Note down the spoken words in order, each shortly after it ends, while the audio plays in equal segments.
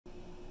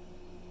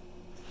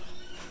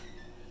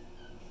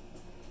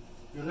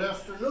Good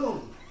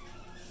afternoon.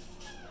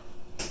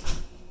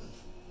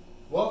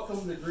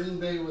 Welcome to Green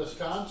Bay,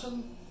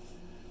 Wisconsin,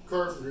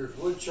 Carpenter's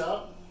Wood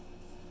Shop.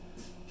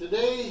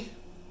 Today,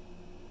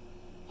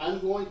 I'm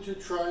going to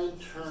try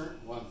and turn,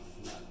 well,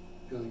 I'm not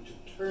going to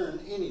turn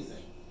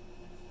anything.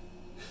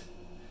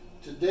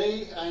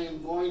 Today, I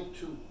am going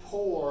to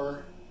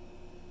pour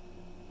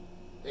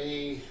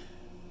in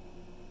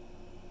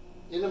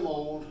a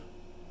mold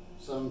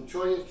some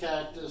Cholla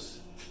cactus,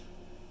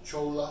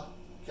 Cholla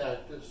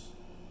cactus,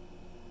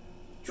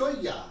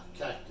 Cholla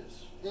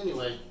cactus.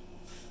 Anyway,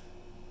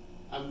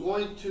 I've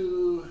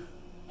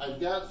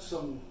got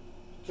some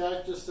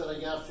cactus that I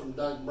got from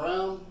Doug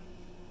Brown.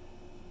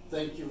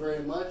 Thank you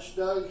very much,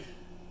 Doug.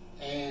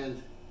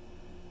 And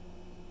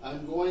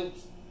I've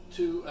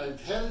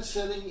had it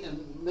sitting in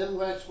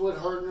Minwax wood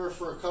hardener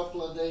for a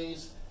couple of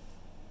days.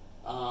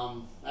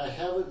 I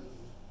haven't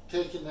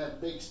taken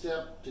that big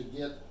step to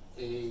get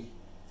a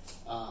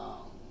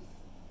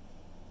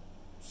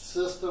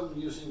system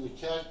using the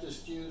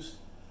cactus juice.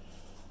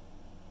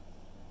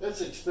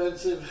 It's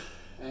expensive,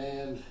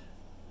 and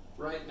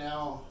right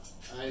now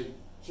I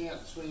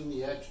can't swing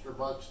the extra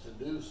bucks to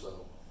do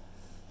so.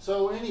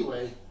 So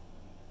anyway,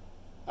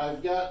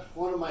 I've got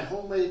one of my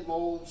homemade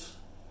molds.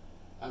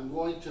 I'm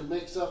going to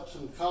mix up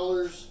some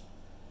colors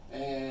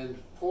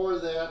and pour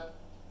that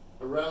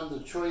around the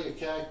Cholla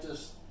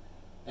cactus,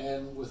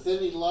 and with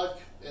any luck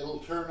it'll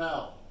turn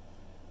out.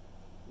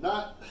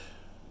 Not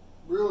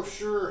real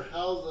sure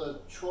how the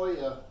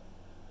Cholla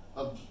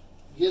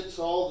gets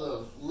all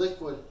the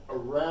liquid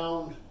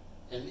around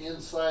and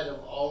inside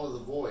of all of the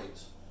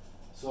voids.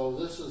 So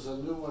this is a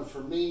new one for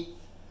me,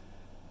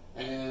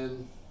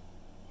 and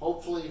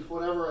hopefully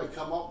whatever I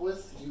come up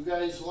with you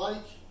guys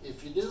like.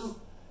 If you do,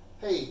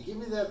 hey, give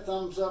me that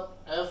thumbs up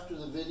after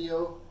the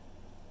video,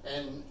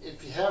 and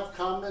if you have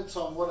comments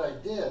on what I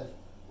did,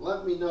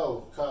 let me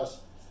know,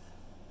 because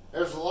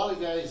there's a lot of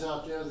guys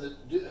out there that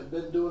have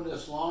been doing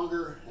this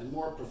longer and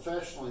more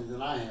professionally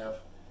than I have.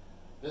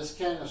 This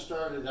kind of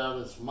started out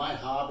as my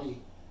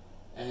hobby,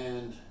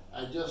 and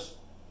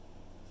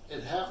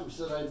it happens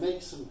that I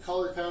make some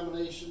color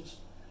combinations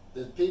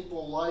that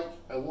people like.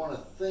 I want to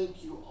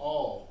thank you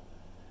all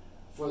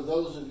for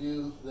those of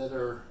you that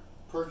are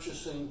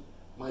purchasing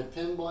my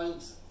pen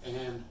blanks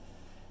and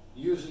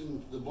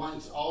using the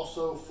blanks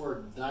also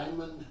for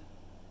diamond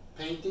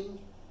painting.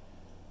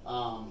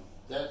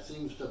 That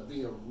seems to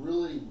be a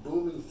really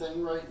booming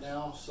thing right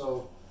now.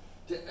 So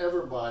to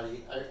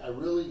everybody, I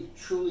really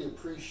truly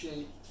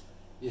appreciate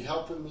you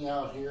helping me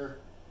out here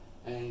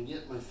and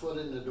get my foot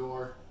in the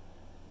door.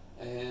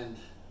 And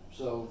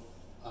so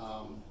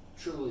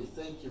truly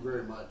thank you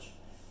very much.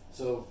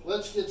 So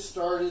let's get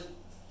started.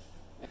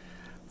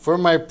 For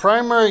my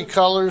primary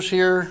colors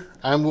here,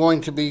 I'm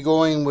going to be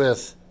going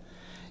with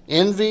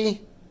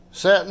Envy,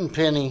 Satin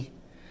Penny,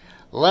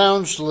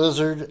 Lounge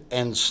Lizard,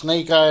 and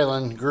Snake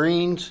Island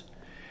greens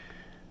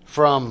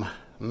from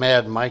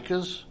Mad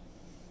Micas.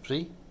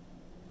 See?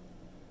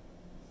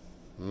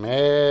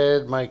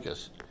 Mad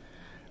Micas.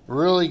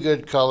 Really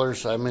good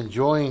colors. I'm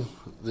enjoying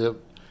the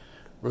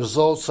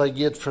results I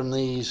get from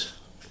these.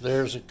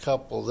 There's a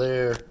couple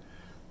there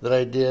that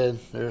I did.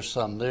 There's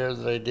some there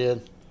that I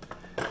did.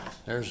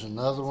 There's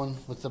another one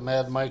with the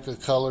Mad Mica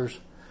colors.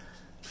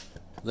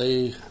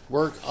 They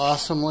work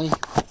awesomely.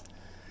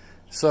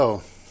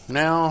 So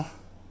now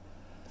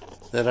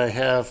that I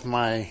have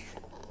my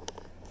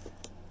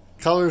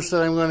colors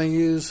that I'm going to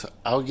use,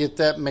 I'll get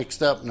that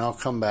mixed up and I'll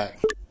come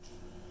back.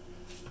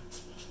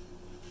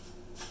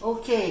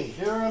 Okay,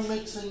 here I'm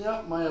mixing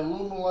up my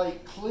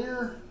Alumilite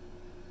clear.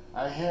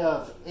 I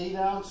have 8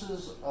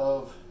 ounces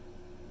of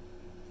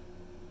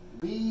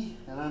B,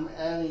 and I'm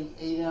adding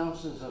 8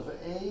 ounces of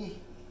A.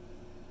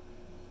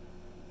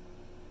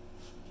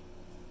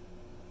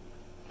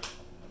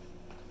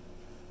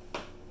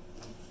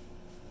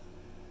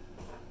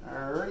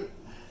 Alright,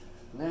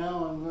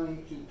 now I'm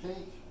going to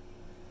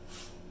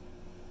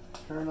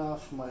turn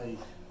off my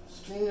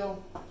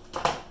scale,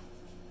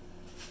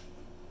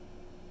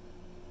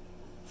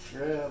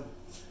 grab,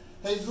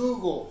 hey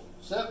Google,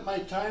 set my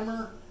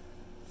timer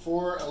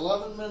for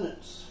 11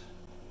 minutes.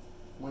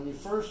 When you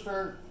first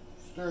start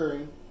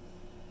stirring,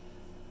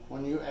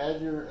 when you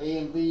add your A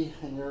and B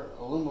and your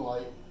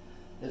Alumilite,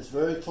 it's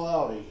very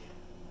cloudy.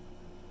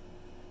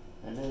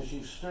 And as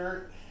you stir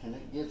it and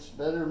it gets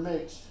better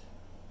mixed,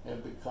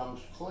 it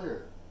becomes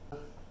clear.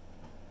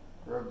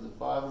 Rub the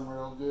bottom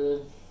real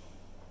good.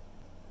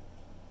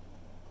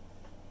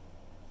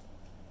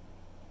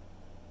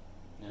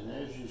 And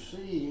as you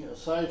see,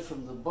 aside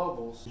from the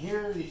bubbles,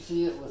 here you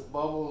see it with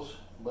bubbles,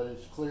 but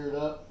it's cleared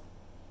up.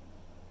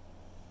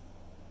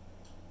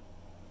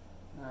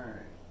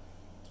 Alright.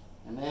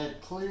 And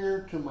add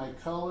clear to my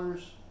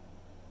colors.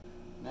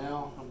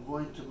 Now I'm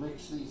going to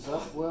mix these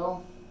up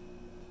well.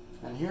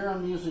 And here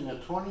I'm using a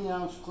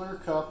 20-ounce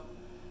clear cup,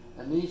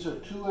 and these are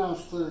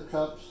 2-ounce clear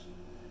cups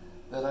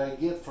that I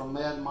get from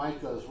Mad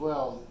Mica as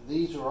well.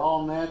 These are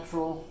all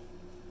natural.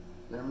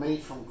 They're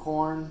made from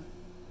corn.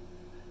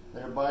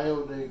 They're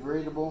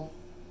biodegradable.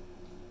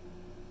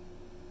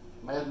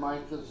 Mad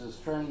Micas is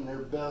trying their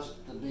best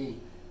to be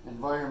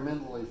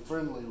environmentally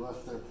friendly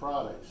with their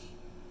products.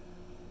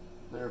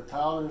 Their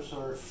powders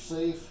are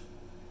safe,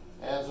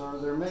 as are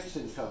their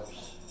mixing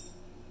cups.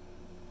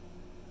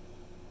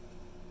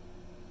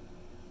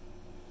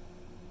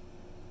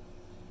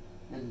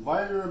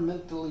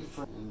 Environmentally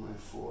friendly. In my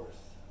fourth.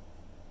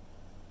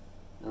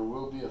 There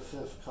will be a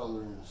fifth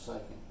color in a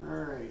second.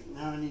 Alright,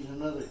 now I need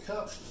another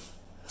cup.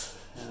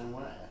 And I'm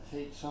going to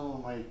take some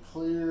of my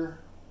clear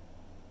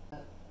to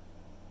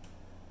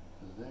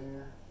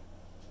there.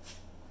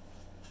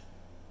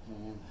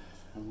 And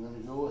I'm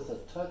going to go with a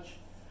touch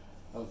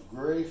of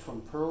gray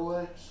from Pearl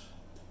X.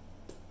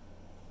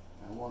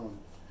 I want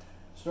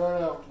to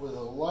start out with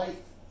a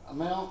light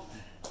amount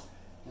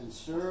and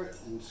stir it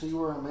and see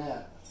where I'm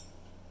at.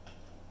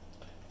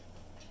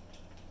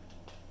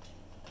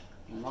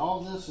 And all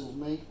this is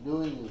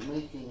doing is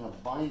making a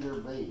binder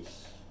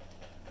base.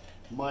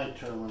 My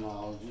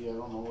terminology, I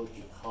don't know what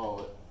you call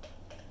it.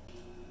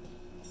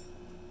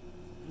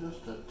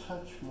 Just a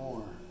touch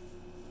more.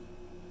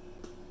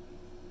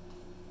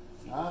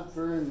 Not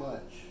very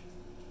much.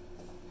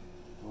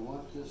 I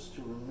want this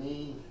to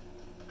remain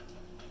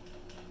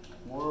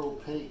more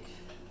opaque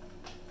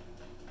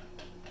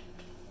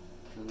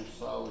than a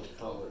solid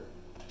color.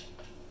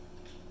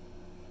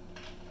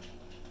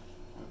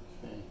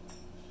 Okay.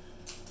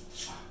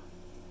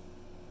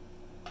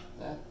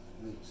 That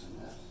makes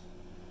a mess.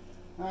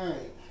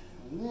 Alright,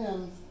 and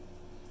then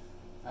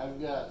I've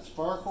got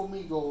Sparkle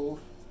Me Gold,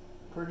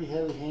 pretty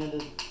heavy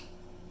handed.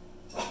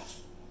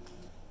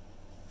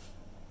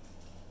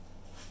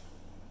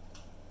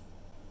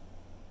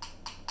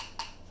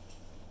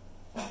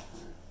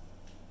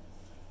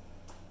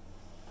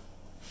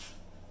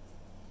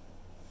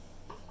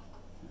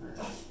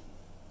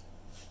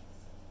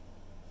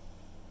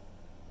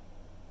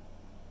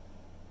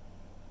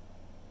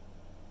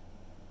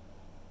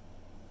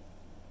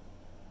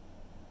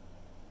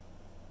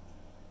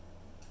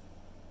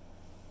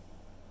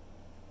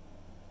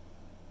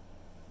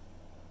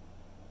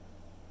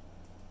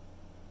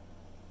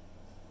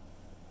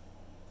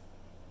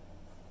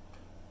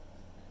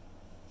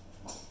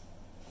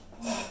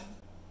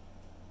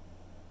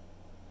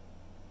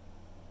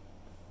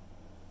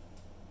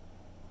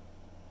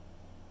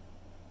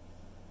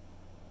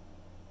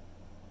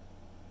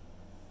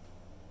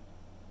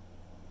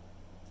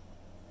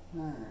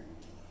 Alright,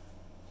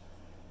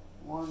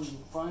 one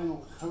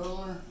final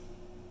color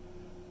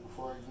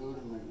before I go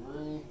to my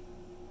gray.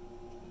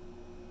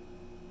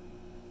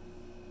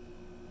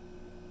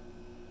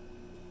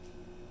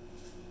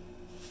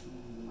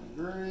 My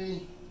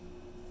gray.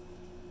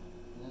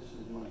 This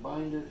is my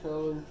binder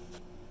color.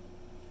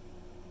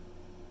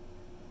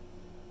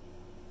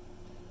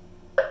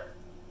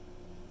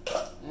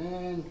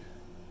 And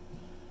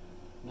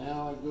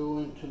now I go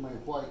into my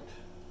white.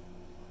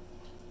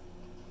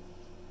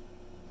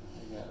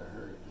 I gotta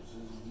hurry because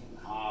this is getting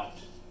hot.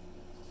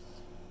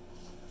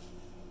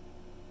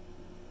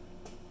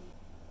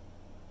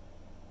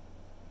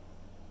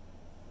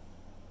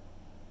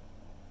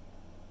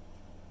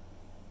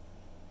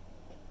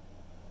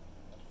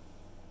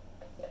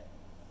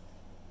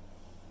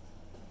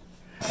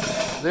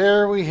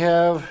 There we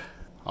have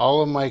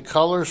all of my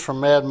colors from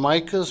Mad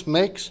Micas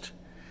mixed.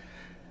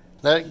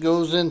 That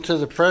goes into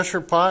the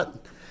pressure pot,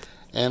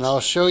 and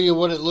I'll show you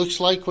what it looks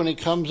like when it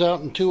comes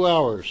out in 2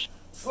 hours.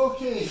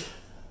 Okay,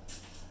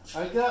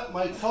 I got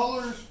my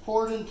colors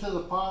poured into the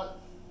pot,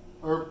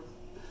 or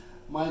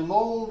my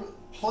mold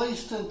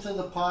placed into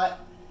the pot.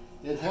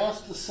 It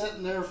has to sit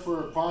in there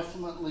for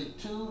approximately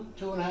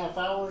 2.5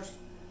 hours.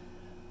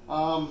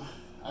 I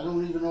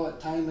don't even know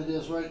what time it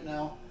is right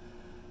now,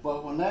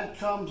 but when that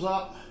comes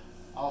up,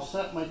 I'll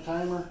set my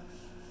timer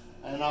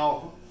and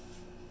I'll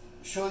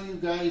show you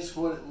guys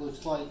what it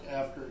looks like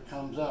after it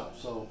comes up.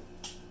 So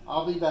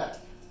I'll be back.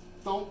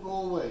 Don't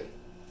go away.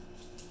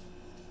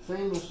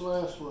 Famous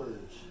last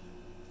words.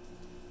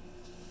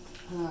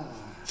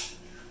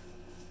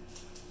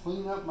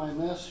 Clean up my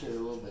mess here a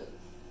little bit.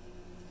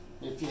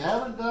 If you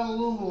haven't done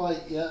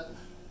Alumilite yet,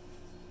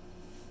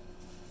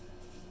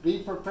 be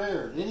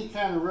prepared. Any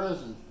kind of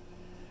resin.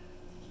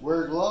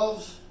 Wear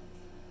gloves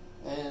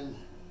and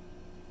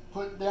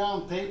put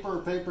down paper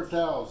or paper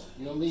towels.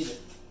 You'll need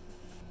it.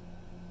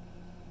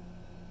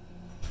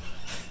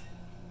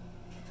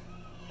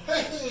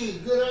 Hey,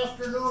 good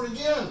afternoon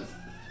again.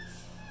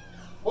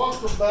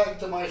 Welcome back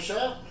to my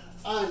shop.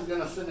 I'm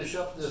going to finish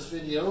up this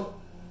video.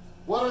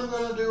 What I'm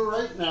going to do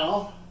right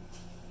now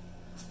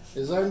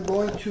is I'm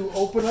going to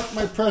open up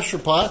my pressure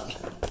pot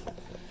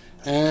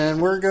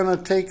and we're going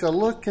to take a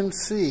look and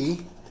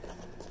see,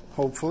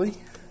 hopefully.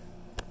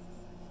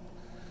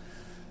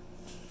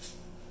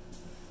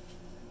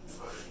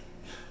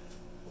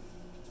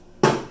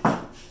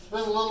 It's been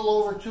a little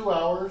over 2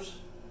 hours.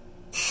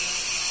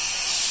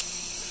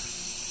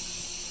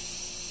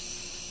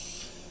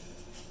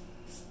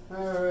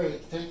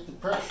 Alright, take the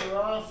pressure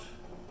off.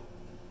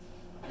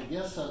 I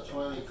guess that's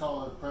why they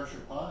call it a pressure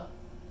pot.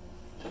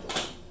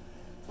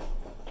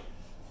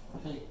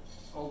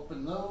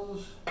 Open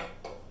those.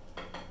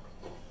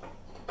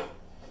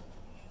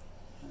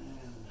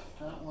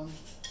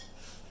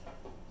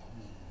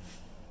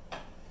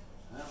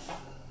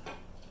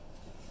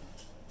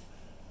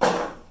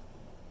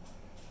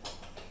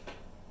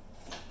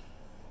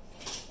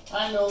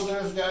 I know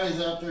there's guys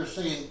out there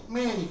saying,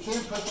 man, you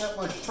can't put that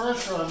much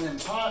pressure on them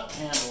pot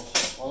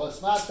handles. Well,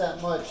 it's not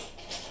that much.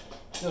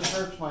 It just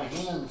hurts my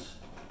hands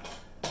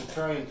to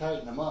try and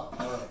tighten them up.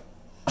 All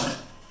right.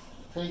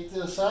 Take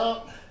this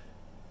out.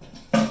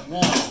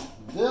 Now,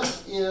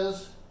 this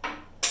is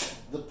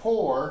the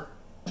pour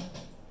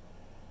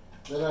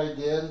that I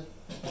did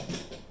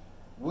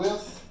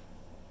with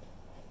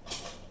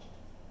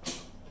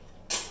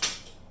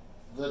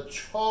the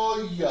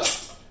Cholla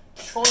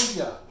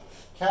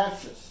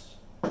cactus.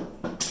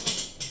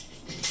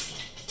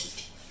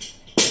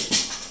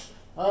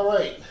 All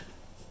right,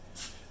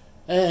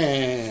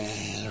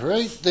 and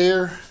right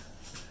there,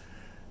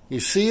 you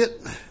see it?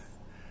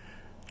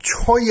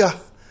 Cholla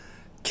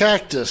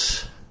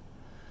cactus.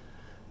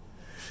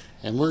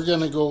 And we're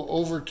going to go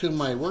over to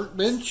my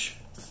workbench.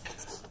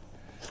 Let's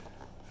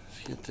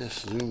get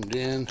this zoomed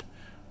in.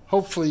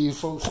 Hopefully you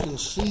folks can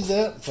see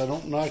that if I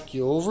don't knock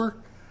you over.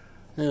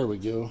 There we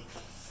go.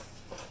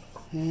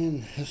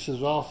 And this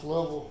is off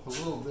level a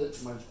little bit,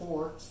 my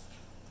pour,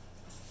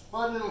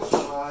 but it'll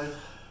survive.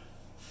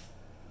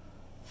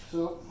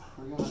 So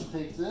we're going to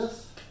take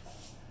this,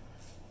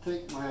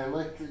 take my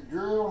electric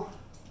drill,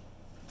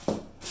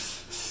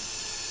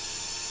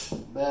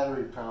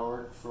 battery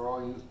powered for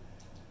all you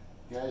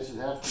guys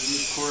that have to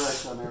be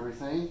correct on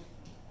everything.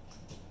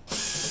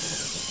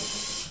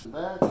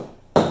 Back.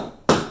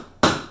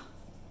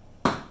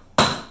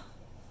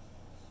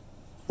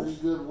 3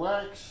 good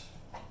whacks.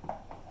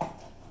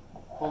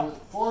 Pull it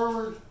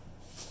forward.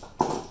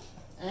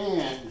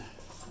 And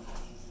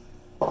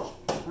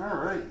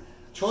alright.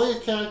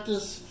 Cholla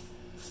cactus,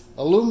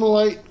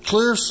 Alumilite,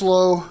 clear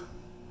slow.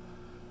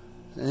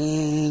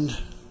 And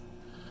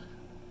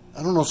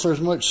I don't know if there's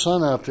much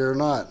sun out there or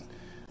not.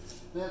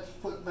 That's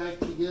put back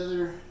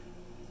together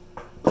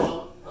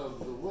out of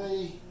the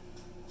way.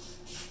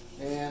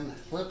 And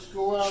let's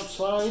go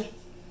outside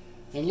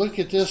and look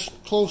at this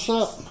close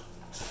up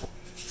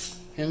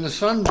in the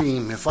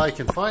sunbeam, if I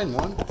can find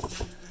one.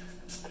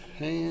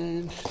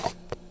 And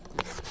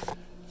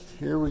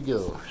here we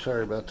go.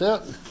 Sorry about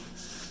that.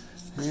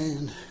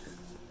 And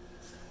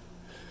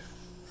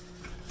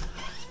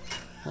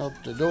out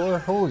the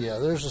door. Oh yeah,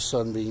 there's a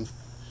sunbeam.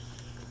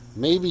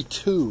 Maybe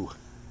 2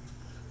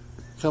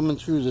 coming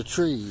through the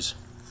trees.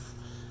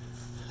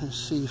 Let's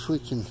see if we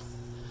can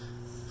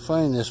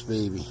find this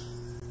baby.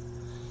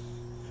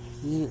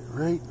 Get it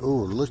right.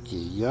 Oh, looky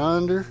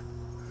yonder.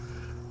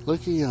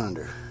 Looky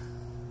yonder.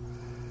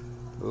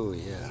 Oh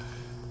yeah.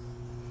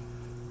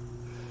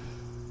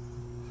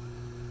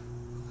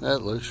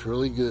 That looks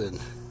really good.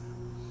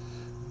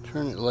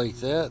 Turn it like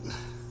that.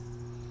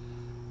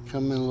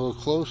 Come in a little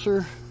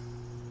closer.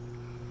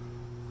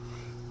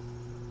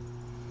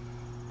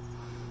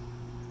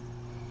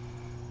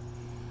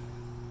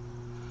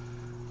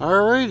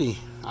 Alrighty,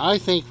 I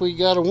think we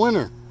got a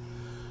winner.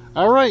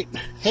 Alright,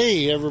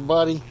 hey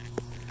everybody,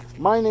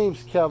 my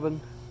name's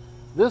Kevin.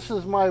 This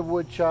is my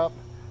wood shop.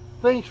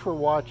 Thanks for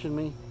watching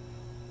me.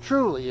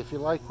 Truly, if you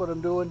like what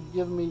I'm doing,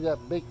 give me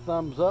that big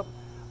thumbs up.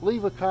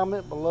 Leave a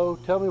comment below.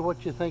 Tell me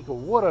what you think of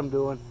what I'm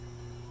doing.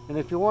 And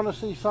if you want to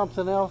see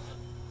something else,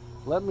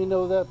 let me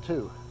know that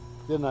too.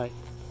 Good night.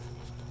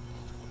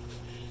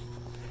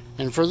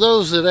 And for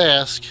those that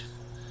ask,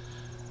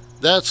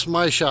 that's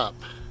my shop.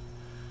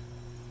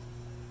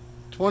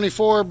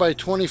 24 by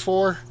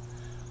 24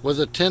 with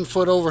a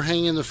 10-foot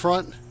overhang in the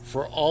front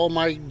for all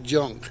my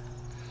junk.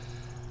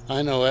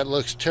 I know that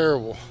looks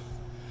terrible,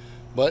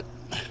 but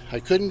I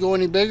couldn't go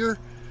any bigger,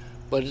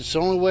 but it's the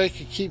only way I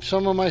could keep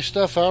some of my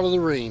stuff out of the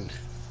rain.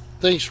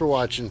 Thanks for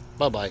watching.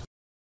 Bye-bye.